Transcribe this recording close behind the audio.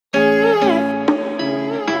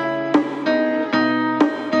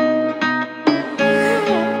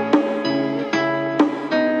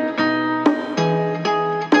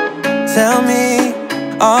tell me,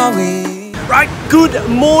 are we? Right, good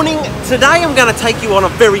morning. Today I'm going to take you on a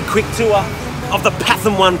very quick tour of the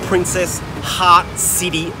Pathumwan Princess Heart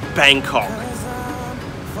City, Bangkok.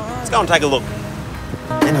 Let's go and take a look.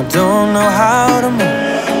 And I don't know how to move,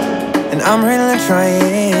 and I'm really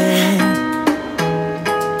trying.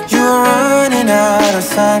 You're running out of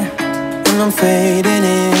sight, and I'm fading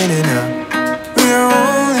in and out. We're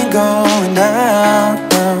only going down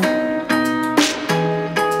now.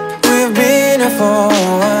 We've been here for a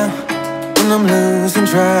while, and I'm losing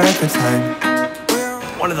track of time.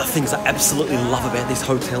 One of the things I absolutely love about this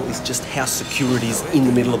hotel is just how secure it is in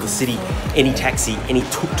the middle of the city. Any taxi, any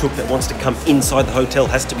tuk-tuk that wants to come inside the hotel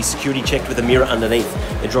has to be security checked with a mirror underneath.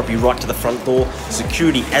 They drop you right to the front door.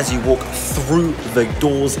 Security as you walk through the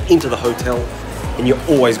doors into the hotel, and you're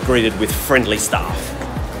always greeted with friendly staff.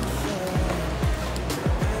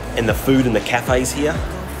 And the food in the cafes here.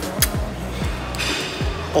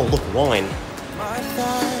 Oh look, wine. My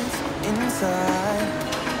thoughts inside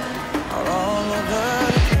are all over.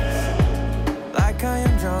 I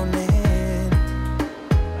am drowning.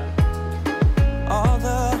 All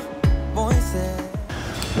the voices.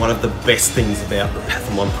 One of the best things about the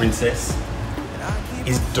Pathumwan Princess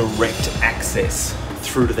is direct access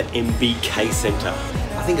through to the MBK Centre.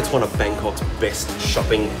 I think it's one of Bangkok's best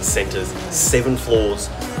shopping centres. 7 floors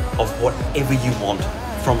of whatever you want,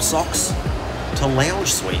 from socks to lounge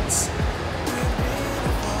suites.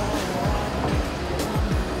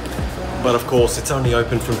 But of course, it's only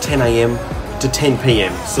open from 10 AM to 10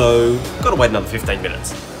 PM, so gotta wait another 15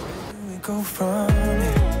 minutes.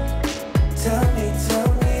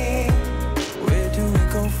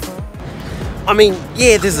 I mean,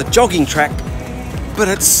 yeah, there's a jogging track, but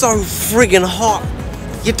it's so friggin' hot.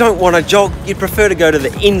 You don't want to jog, you'd prefer to go to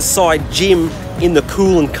the inside gym in the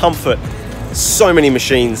cool and comfort. So many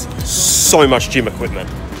machines, so much gym equipment.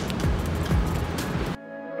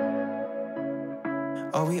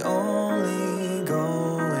 Are we only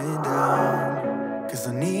going down? 'Cause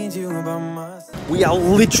I need you by my side. We are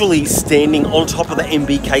literally standing on top of the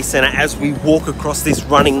MBK Centre as we walk across this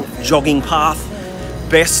running, jogging path.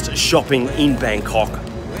 Best shopping in Bangkok,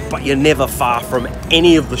 but you're never far from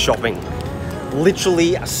any of the shopping.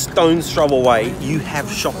 Literally a stone's throw away, you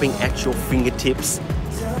have shopping at your fingertips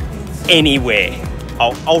anywhere.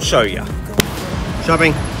 I'll show you.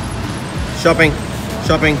 Shopping, shopping,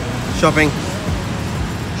 shopping, shopping,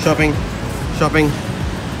 shopping, shopping,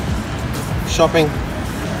 shopping,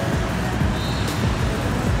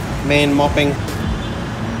 man mopping,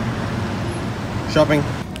 shopping.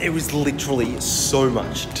 It was literally so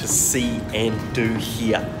much to see and do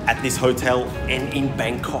here at this hotel and in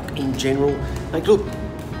Bangkok in general. Like, look,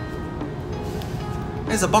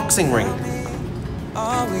 there's a boxing ring,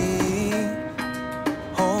 Are we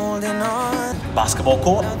holding on? basketball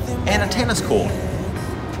court, and a tennis court.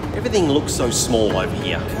 Everything looks so small over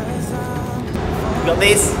here. You got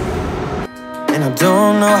this? And I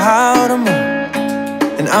don't know how to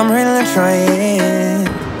move, and I'm really trying.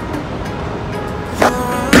 You're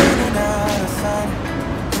running out of sight,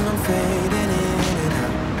 and I'm fading in and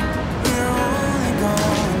out. We're only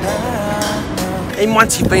going down. And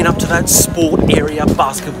once you've been up to that sport area,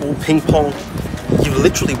 basketball, ping pong, you've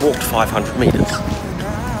literally walked 500 metres.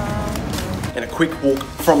 And a quick walk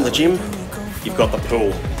from the gym, you've got the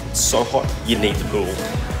pool. It's so hot, you need the pool.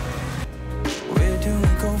 Where do we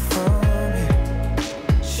go from here?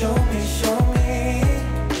 Show me, show me.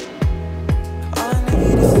 All I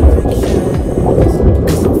need is directions,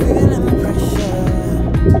 'cause I'm feeling the pressure.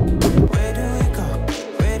 Where do we go?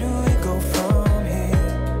 Where do we go from here?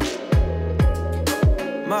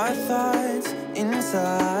 My thoughts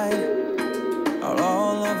inside are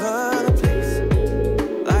all over the place,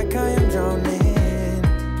 like I am drowning.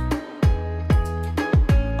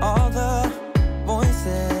 All the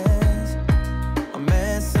voices are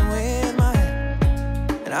messing with my head,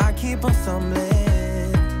 and I keep on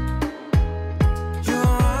stumbling. You're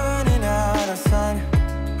running out of sight,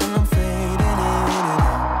 and I'm fading in and out.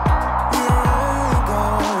 We're only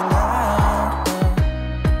going down.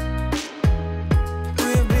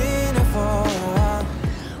 We've been here for a while.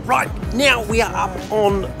 Right, now we are up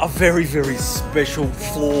on a very, very special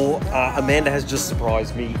floor. Amanda has just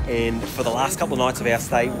surprised me, and for the last couple of nights of our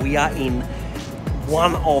stay, we are in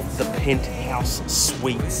one of the penthouse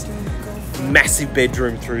suites. Massive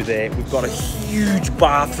bedroom through there. We've got a huge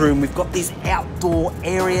bathroom. We've got this outdoor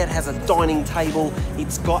area. It has a dining table.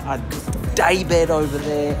 It's got a day bed over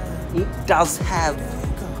there. It does have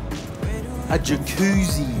a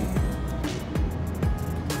jacuzzi,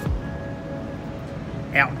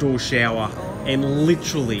 outdoor shower, and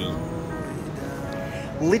literally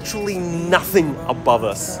nothing above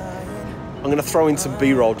us. I'm going to throw in some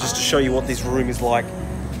B-roll just to show you what this room is like.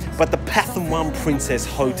 But the Pathumwan Princess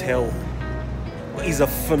Hotel is a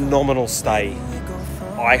phenomenal stay.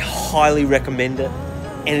 I highly recommend it,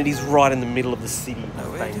 and it is right in the middle of the city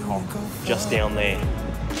of Bangkok, just down there.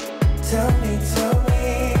 Tell me